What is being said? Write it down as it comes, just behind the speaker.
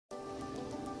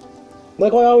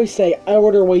Like I always say, I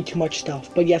order way too much stuff.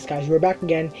 But yes, guys, we're back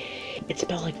again. It's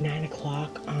about like 9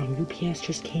 o'clock. UPS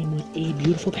just came with a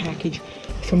beautiful package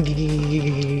from GameStop,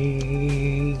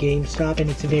 and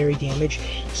it's very damaged.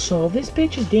 So if this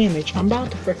bitch is damaged, I'm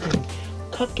about to freaking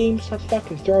cut GameStop's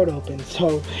fucking throat open.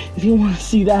 So if you want to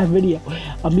see that video,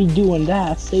 I'll be doing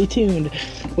that. Stay tuned.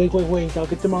 Wait. I'll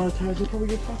get demonetized before we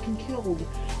get fucking killed.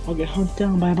 I'll get hunted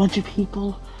down by a bunch of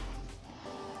people.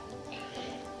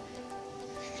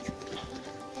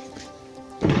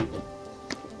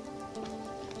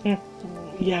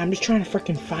 Yeah, I'm just trying to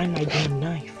freaking find my damn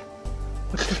knife.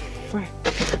 What the frick?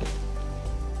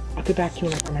 I'll get back to you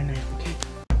when I find my knife, okay?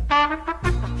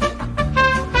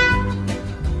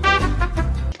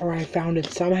 Alright, I found it.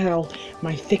 Somehow,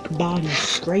 my thick body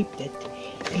scraped it,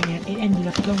 and it ended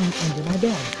up going under my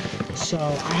bed. So,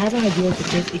 I have an idea what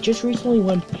this is. It just recently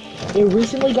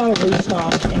got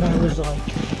restocked, and I was like,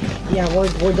 yeah,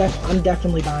 I'm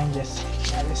definitely buying this.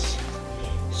 Yeah, this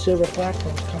silver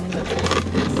platform's coming up.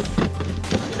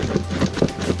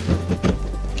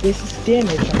 This is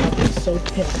damaged. I'm so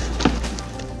pissed.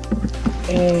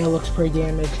 And it looks pretty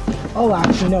damaged. Oh,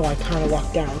 actually, no, I kind of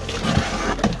lucked out.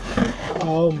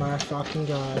 Oh my fucking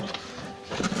god.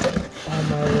 Oh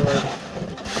my lord.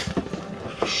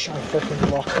 I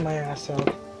freaking locked my ass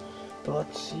out. But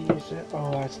let's see, is it? Oh,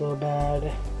 that's a little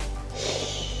bad.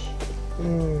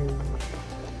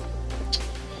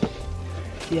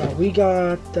 Yeah, we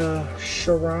got the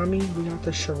Shirami.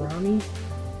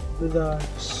 With a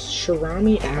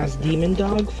Shirami as Demon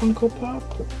Dog Funko Pop.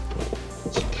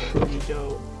 It's pretty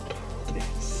dope. Look at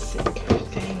that sick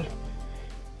thing.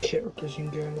 Characters you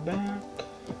can get in the back.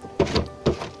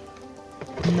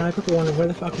 Now I probably wonder where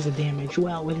the fuck is the damage?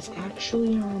 Well, it is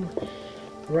actually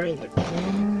right in the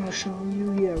corner. I'll show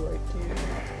you. Yeah, right there.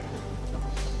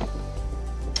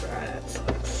 That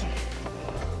sucks.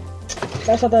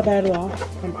 That's not that bad at all.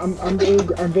 I'm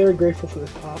very grateful for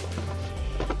this pop.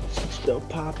 Dope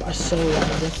pop. I so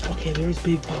love this. Okay, there's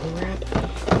big bubble wrap.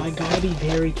 I gotta be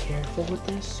very careful with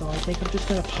this, so I think I'm just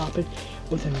gonna pop it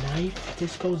with a knife. If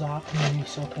this goes off, I'm gonna be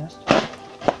so pissed.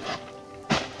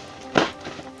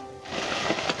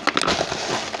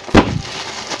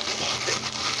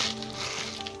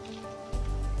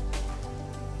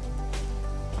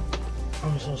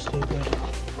 I'm so stupid.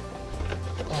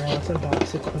 Alright, let's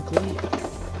unbox it quickly.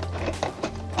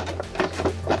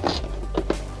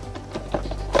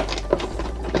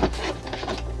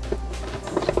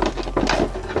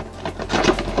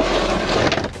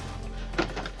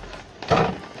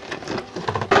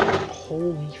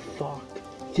 Holy fuck.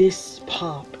 This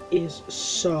pop is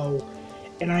so,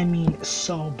 and I mean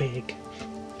so big.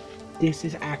 This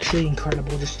is actually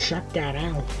incredible. Just check that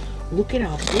out. Look at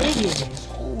how big it is.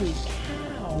 Holy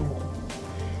cow.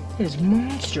 It is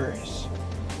monstrous.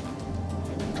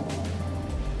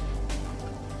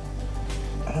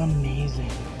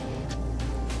 Amazing.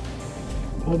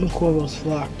 Wouldn't be cool if it was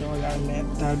flocked though, I gotta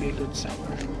admit. That would be a good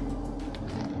seller.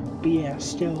 But yeah,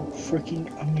 still freaking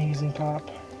amazing pop.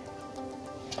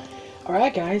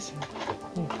 Alright guys,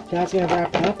 that's gonna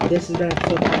wrap it up. This has been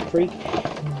episode Pop Freak.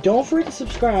 Don't forget to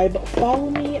subscribe.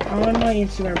 Follow me on my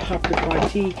Instagram,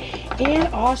 PopFreakYT,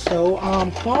 and also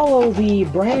follow the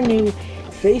brand new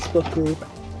Facebook group,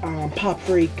 Pop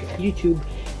Freak YouTube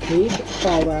page.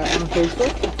 Follow that on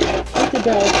Facebook.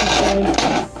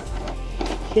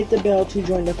 Hit the bell to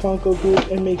join the Funko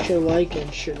group, and make sure to like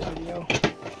and share the video.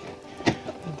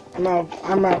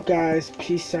 I'm out, guys.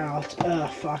 Peace out.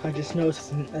 Fuck, I just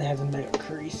noticed it has a mega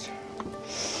crease.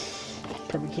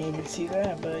 Probably can't even see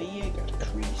that, but yeah, it got a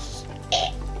crease.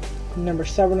 Number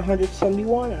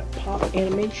 771 at Pop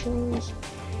Animations.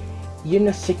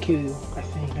 Yunasiku, I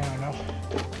think. I don't know.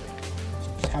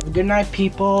 Have a good night,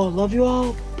 people. Love you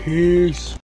all. Peace.